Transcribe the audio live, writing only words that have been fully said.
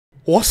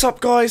What's up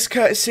guys,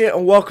 Curtis here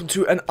and welcome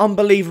to an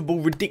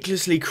unbelievable,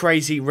 ridiculously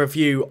crazy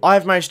review.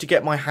 I've managed to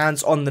get my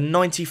hands on the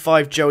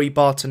 95 Joey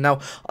Barton. Now,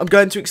 I'm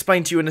going to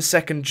explain to you in a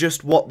second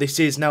just what this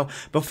is. Now,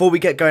 before we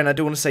get going, I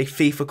do want to say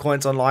FIFA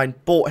Coins Online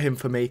bought him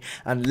for me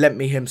and lent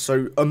me him,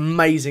 so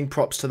amazing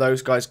props to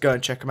those guys. Go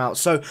and check him out.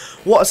 So,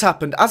 what has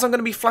happened? As I'm going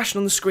to be flashing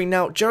on the screen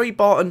now, Joey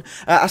Barton,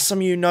 as some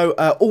of you know,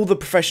 all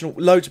the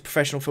loads of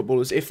professional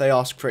footballers, if they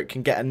ask for it,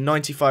 can get a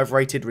 95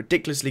 rated,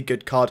 ridiculously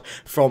good card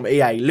from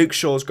EA. Luke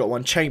Shaw's got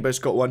one, Chambers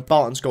got one,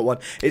 Barton's got one,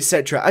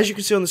 etc. As you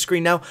can see on the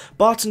screen now,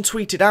 Barton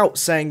tweeted out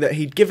saying that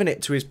he'd given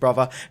it to his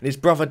brother and his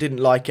brother didn't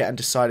like it and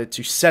decided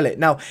to sell it.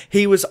 Now,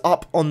 he was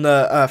up on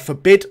the for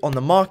bid on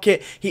the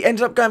market. He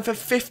ended up going for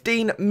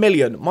 15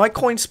 million. My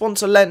coin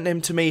sponsor lent him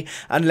to me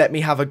and let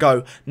me have a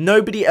go.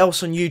 Nobody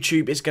else on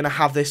YouTube is going to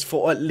have this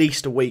for at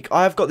least a week.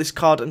 I have got this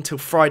card until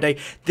Friday.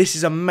 This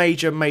is a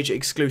major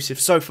exclusive.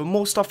 So for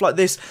more stuff like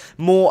this,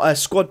 more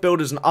squad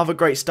builders and other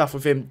great stuff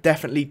with him,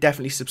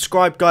 definitely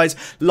subscribe, guys.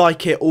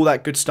 Like it, all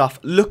that good stuff.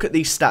 Look at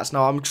these stats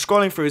now. I'm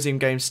scrolling through his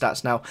in-game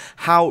stats now.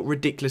 How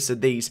ridiculous are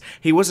these?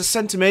 He was a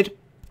centre mid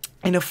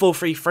in a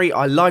 4-3-3.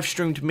 I live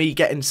streamed me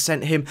getting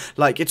sent him.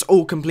 Like, it's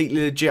all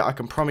completely legit, I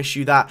can promise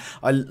you that.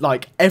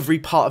 Like, every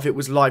part of it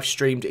was live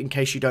streamed, in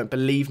case you don't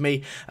believe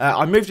me.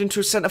 I moved into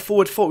a centre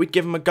forward, thought we'd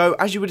give him a go.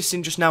 As you would have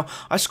seen just now,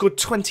 I scored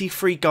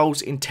 23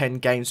 goals in 10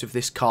 games with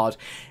this card.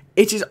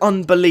 It is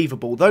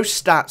unbelievable. Those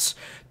stats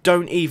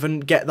don't even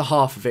get the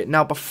half of it.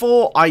 Now,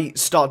 before I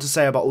start to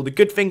say about all the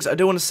good things, I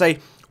do want to say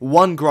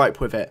one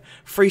gripe with it.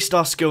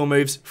 3-star skill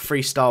moves,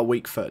 3-star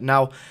weak foot.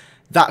 Now,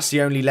 that's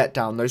the only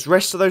letdown. Those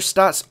rest of those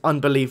stats,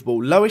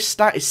 unbelievable. Lowest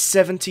stat is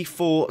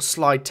 74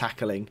 slide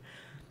tackling.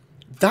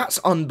 That's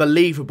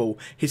unbelievable.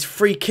 His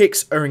free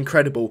kicks are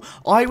incredible.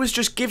 I was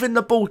just giving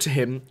the ball to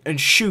him and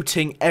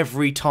shooting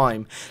every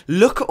time.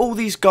 Look at all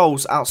these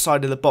goals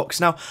outside of the box.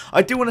 Now,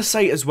 I do want to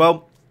say as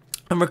well,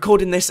 I'm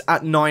recording this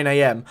at 9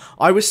 AM.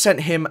 I was sent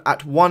him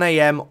at 1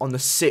 AM on the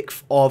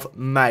 6th of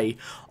May.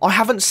 I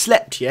haven't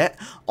slept yet.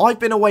 I've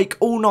been awake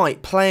all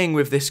night playing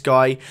with this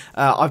guy.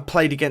 I've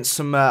played against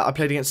some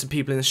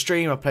people in the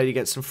stream. I played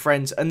against some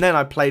friends, and then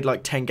I played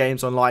like 10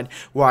 games online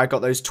where I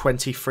got those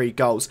 23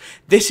 goals.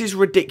 This is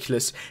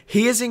ridiculous.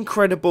 He is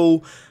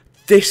incredible.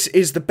 This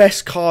is the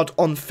best card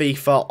on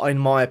FIFA, in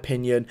my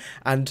opinion,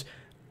 and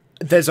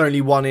there's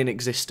only one in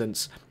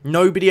existence.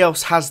 Nobody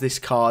else has this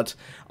card.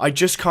 I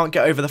just can't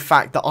get over the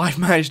fact that I've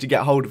managed to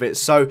get hold of it.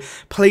 So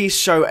please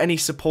show any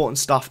support and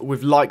stuff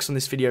with likes on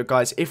this video,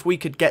 guys. If we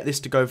could get this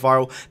to go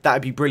viral, that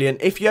would be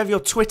brilliant. If you have your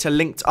Twitter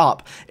linked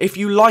up, if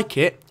you like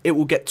it, it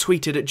will get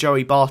tweeted at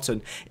Joey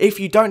Barton. If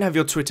you don't have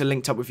your Twitter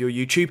linked up with your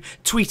YouTube,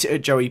 tweet it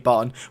at Joey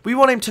Barton. We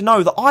want him to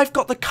know that I've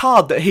got the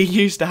card that he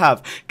used to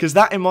have, because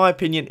that, in my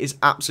opinion, is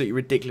absolutely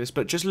ridiculous.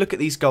 But just look at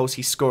these goals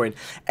he's scoring.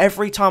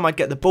 Every time I'd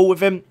get the ball with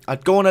him,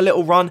 I'd go on a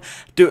little run,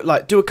 do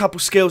a couple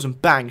skills, and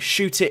bang,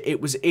 shoot it. It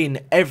was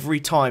in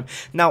every time.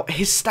 Now,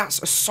 his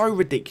stats are so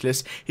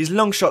ridiculous. His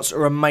long shots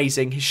are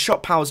amazing. His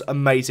shot power is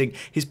amazing.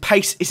 His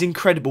pace is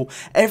incredible.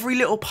 Every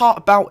little part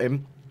about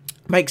him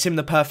makes him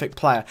the perfect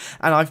player,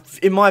 and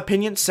in my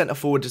opinion, centre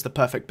forward is the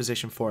perfect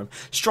position for him.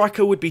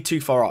 Striker would be too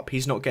far up,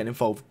 he's not getting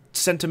involved.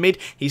 Centre mid,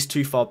 he's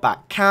too far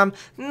back. Cam,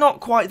 not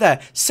quite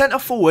there. Centre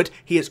forward,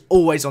 he is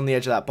always on the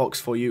edge of that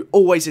box for you.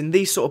 Always in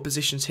these sort of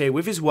positions here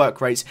with his work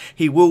rates,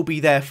 he will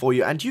be there for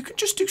you. And you can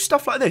just do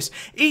stuff like this.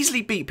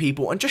 Easily beat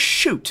people and just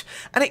shoot.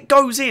 And it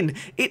goes in.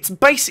 It's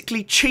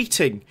basically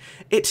cheating.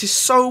 It is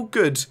so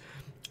good.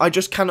 I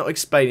just cannot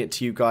explain it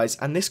to you guys,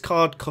 and this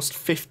card cost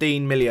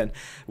 15 million,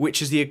 which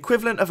is the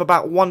equivalent of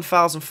about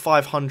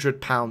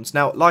 £1,500.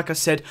 Now, like I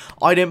said,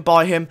 I didn't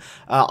buy him.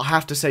 I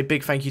have to say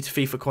big thank you to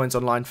FIFA Coins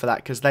Online for that,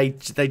 because they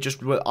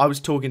just, I was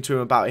talking to him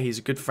about it. He's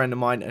a good friend of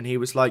mine, and he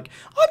was like,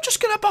 I'm just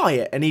going to buy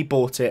it, and he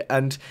bought it,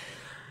 and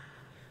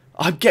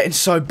I'm getting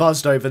so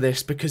buzzed over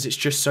this because it's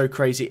just so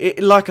crazy.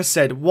 Like I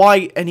said,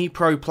 why any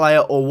pro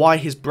player or why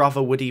his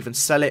brother would even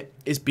sell it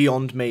is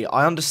beyond me.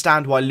 I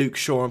understand why Luke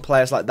Shaw and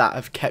players like that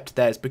have kept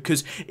theirs,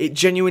 because it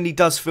genuinely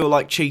does feel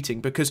like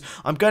cheating, because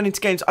I'm going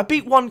into games. I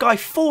beat one guy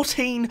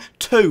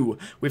 14-2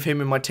 with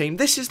him in my team.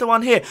 This is the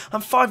one here.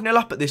 I'm 5-0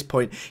 up at this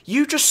point.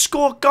 You just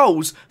score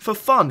goals for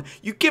fun.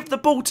 You give the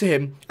ball to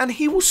him and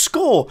he will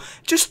score.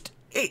 Just,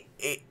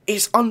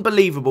 it's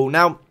unbelievable.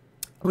 Now,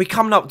 we're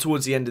coming up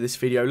towards the end of this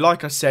video.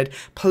 Like I said,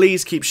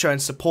 please keep showing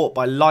support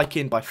by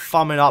liking, by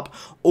thumbing up,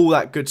 all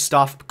that good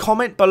stuff.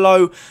 Comment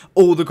below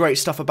all the great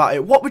stuff about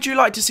it. What would you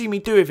like to see me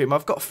do with him?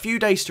 I've got a few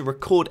days to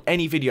record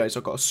any videos.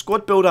 I've got a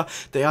squad builder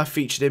that I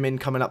featured him in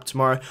coming up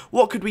tomorrow.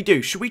 What could we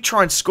do? Should we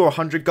try and score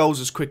 100 goals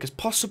as quick as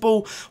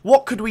possible?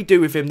 What could we do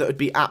with him that would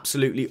be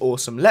absolutely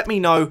awesome? Let me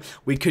know.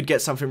 We could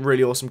get something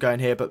really awesome going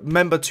here. But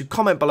remember to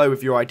comment below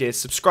with your ideas.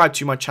 Subscribe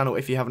to my channel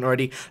if you haven't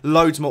already.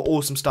 Loads more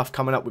awesome stuff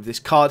coming up with this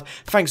card.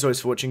 Thanks always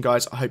for watching,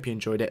 guys. I hope you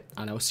enjoyed it,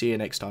 and I'll see you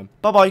next time.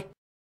 Bye bye.